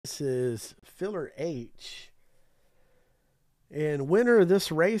This is filler H. And winner of this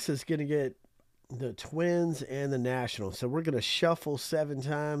race is going to get the Twins and the Nationals. So we're going to shuffle 7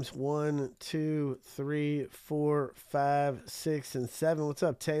 times. 1, 2, 3, 4, 5, 6, and 7. What's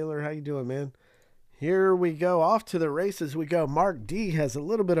up, Taylor? How you doing, man? Here we go. Off to the races we go. Mark D has a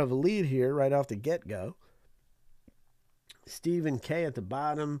little bit of a lead here right off the get-go. Stephen K at the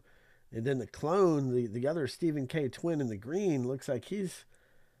bottom. And then the clone, the other Stephen K twin in the green, looks like he's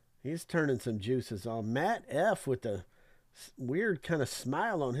turning some juices on. Matt F with the weird kind of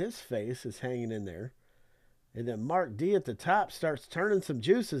smile on his face is hanging in there. And then Mark D at the top starts turning some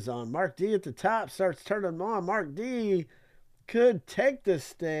juices on. Mark D at the top starts turning them on. Mark D could take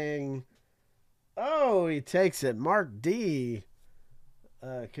this thing. Oh, he takes it. Mark D,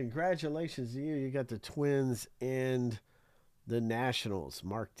 congratulations to you. You got the Twins and the Nationals,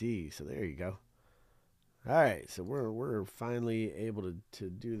 Mark D. So there you go. All right, so we're finally able to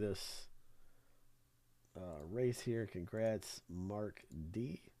do this race here. Congrats, Mark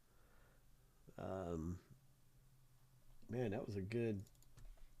D. Man, that was a good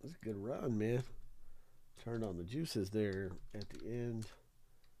run, man. Turned on the juices there at the end.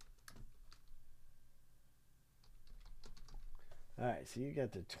 All right, so you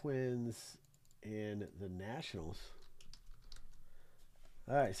got the Twins and the Nationals.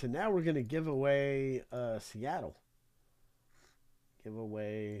 All right, so now we're going to give away Seattle. Give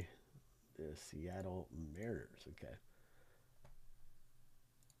away the Seattle Mariners, okay.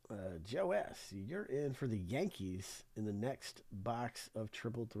 Joe S., you're in for the Yankees in the next box of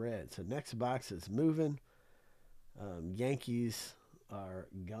Triple Thread. So next box is moving. Yankees are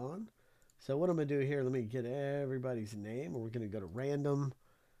gone. So what I'm going to do here, let me get everybody's name. We're going to go to random.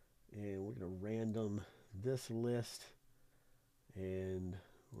 And we're going to random this list. And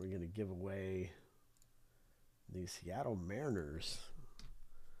we're going to give away the Seattle Mariners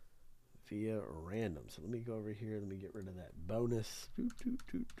via random. So let me go over here. Let me get rid of that bonus.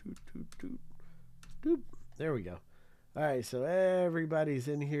 There we go. All right, so everybody's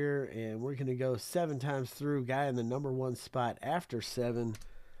in here, and we're going to go 7 times through. Guy in the number 1 spot after 7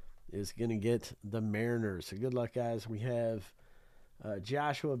 is going to get the Mariners. So good luck, guys. We have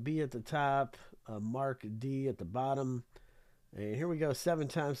Joshua B at the top, Mark D at the bottom. And here we go, 7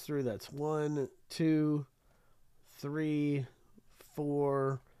 times through. That's 1, 2, 3,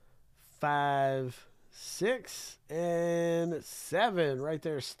 4, 5, 6, and 7. Right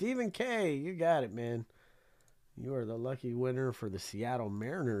there. Stephen K., you got it, man. You are the lucky winner for the Seattle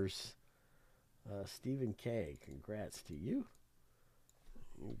Mariners. Stephen K., congrats to you.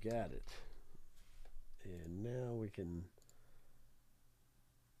 You got it. And now we can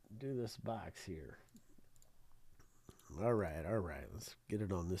do this box here. All right. Let's get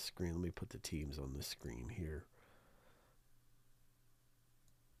it on this screen. Let me put the teams on this screen here.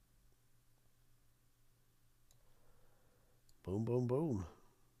 Boom, boom, boom.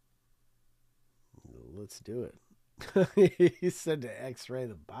 Let's do it. He said to X-ray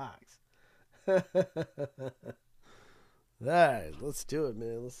the box. All right, let's do it,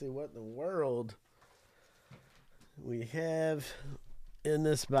 man. Let's see what in the world we have in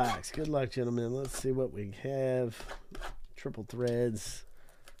this box. Good luck, gentlemen. Let's see what we have. Triple Threads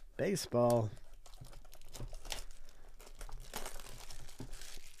baseball.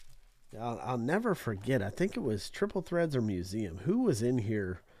 I'll never forget. I think it was Triple Threads or Museum. Who was in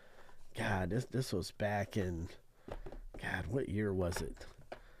here? God, this was back in, God, what year was it?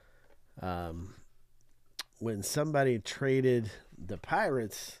 When somebody traded the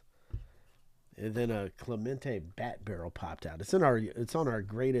Pirates, and then a Clemente bat barrel popped out. It's on our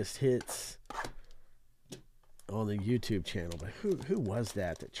greatest hits on the YouTube channel. But who was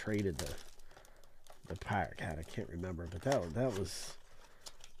that traded the Pirate? God, I can't remember. But that was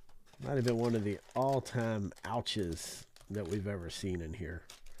might have been one of the all-time ouches that we've ever seen in here.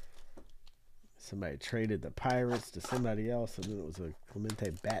 Somebody traded the Pirates to somebody else, and then it was a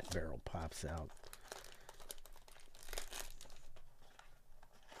Clemente bat barrel pops out.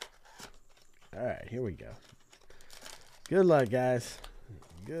 All right, here we go. Good luck, guys.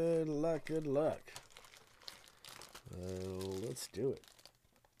 Good luck. Let's do it.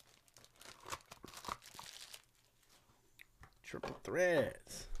 Triple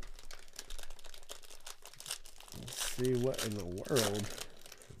Threads. Let's see what in the world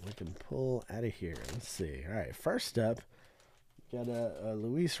we can pull out of here. Let's see. All right, first up, got a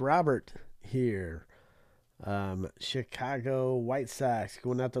Luis Robert here. Chicago White Sox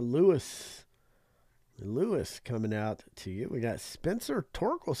going out to Lewis. Lewis coming out to you. We got Spencer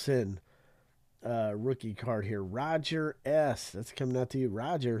Torkelson, rookie card here. Roger S. That's coming out to you,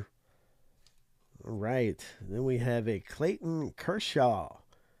 Roger. All right. Then we have a Clayton Kershaw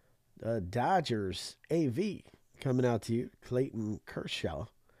Dodgers AV coming out to you, Clayton Kershaw.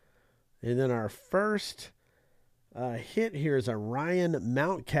 And then our first hit here is a Ryan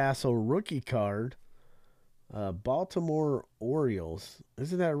Mountcastle rookie card. Baltimore Orioles.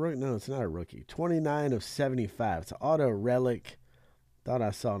 Isn't that a rookie? No, it's not a rookie. 29 of 75. It's an auto relic. Thought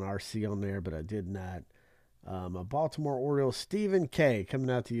I saw an RC on there, but I did not. A Baltimore Orioles, Stephen K. coming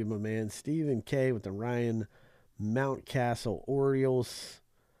out to you, my man. Stephen K. with the Ryan Mountcastle Orioles.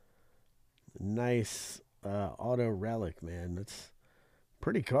 Nice auto relic, man. That's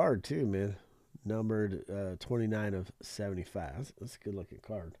pretty card, too, man. Numbered 29 of 75. That's a good-looking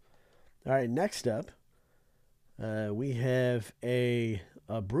card. All right, next up, we have a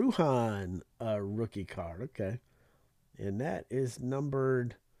Brujan rookie card. Okay. And that is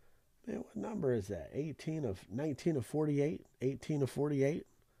numbered, man, what number is that? 19 of 48? 18 of 48?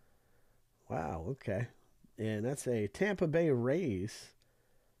 Wow, okay. And that's a Tampa Bay Rays.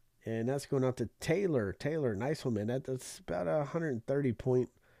 And that's going out to Taylor. Taylor, nice one, man. That's about a 130-point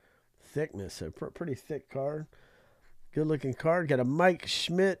thickness. So pretty thick card. Good-looking card. Got a Mike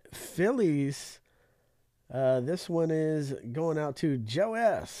Schmidt Phillies. This one is going out to Joe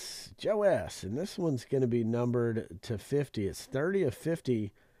S. Joe S. And this one's going to be numbered to 50. It's 30 of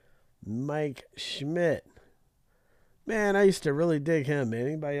 50. Mike Schmidt. Man, I used to really dig him, man.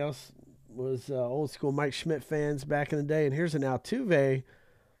 Anybody else was old school Mike Schmidt fans back in the day? And here's an Altuve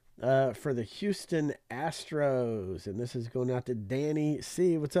for the Houston Astros. And this is going out to Danny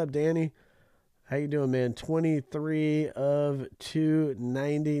C. What's up, Danny? How you doing, man? 23 of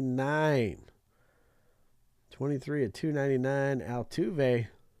 299. 23 of 299, Altuve.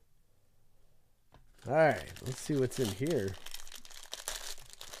 All right, let's see what's in here.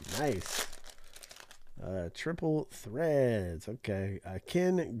 Nice. Triple threads. Okay.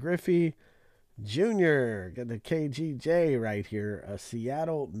 Ken Griffey Jr. Got the KGJ right here.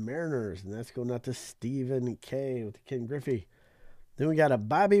 Seattle Mariners. And that's going out to Stephen K. with the Ken Griffey. Then we got a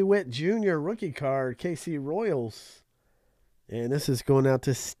Bobby Witt Jr. rookie card. KC Royals. And this is going out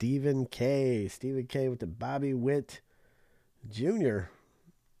to Stephen K. Stephen K. with the Bobby Witt Jr.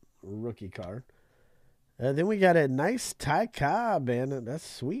 rookie card. Then we got a nice Ty Cobb, man. That's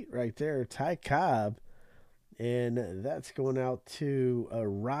sweet right there. Ty Cobb. And that's going out to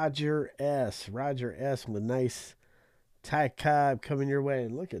Roger S. Roger S. with a nice Ty Cobb coming your way.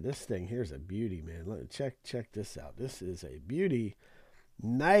 And look at this thing. Here's a beauty, man. Check this out. This is a beauty.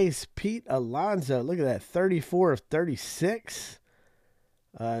 Nice Pete Alonso. Look at that. 34 of 36.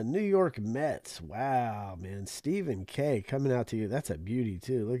 New York Mets. Wow, man. Stephen K. coming out to you. That's a beauty,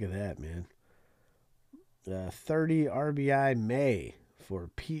 too. Look at that, man. 30 RBI May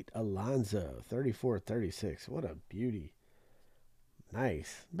for Pete Alonso. 34 of 36. What a beauty.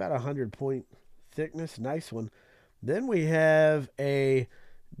 Nice. About 100-point thickness. Nice one. Then we have a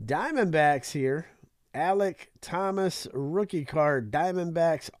Diamondbacks here. Alec Thomas rookie card,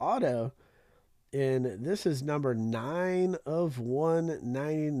 Diamondbacks auto. And this is number 9 of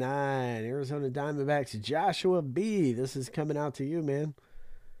 199. Arizona Diamondbacks, Joshua B. This is coming out to you, man.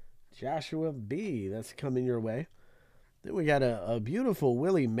 Joshua B. That's coming your way. Then we got a beautiful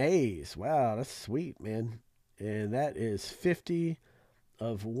Willie Mays. Wow, that's sweet, man. And that is 50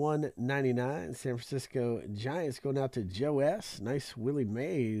 of 199. San Francisco Giants going out to Joe S. Nice Willie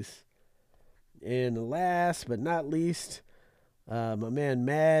Mays. And last but not least, my man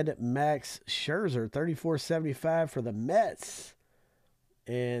Mad Max Scherzer, 34.75 for the Mets.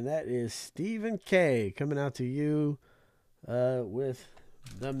 And that is Stephen K. coming out to you with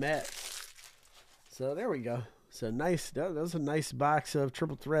the Mets. So there we go. So nice. That was a nice box of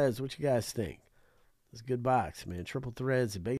triple threads. What you guys think? It's a good box, man. Triple threads.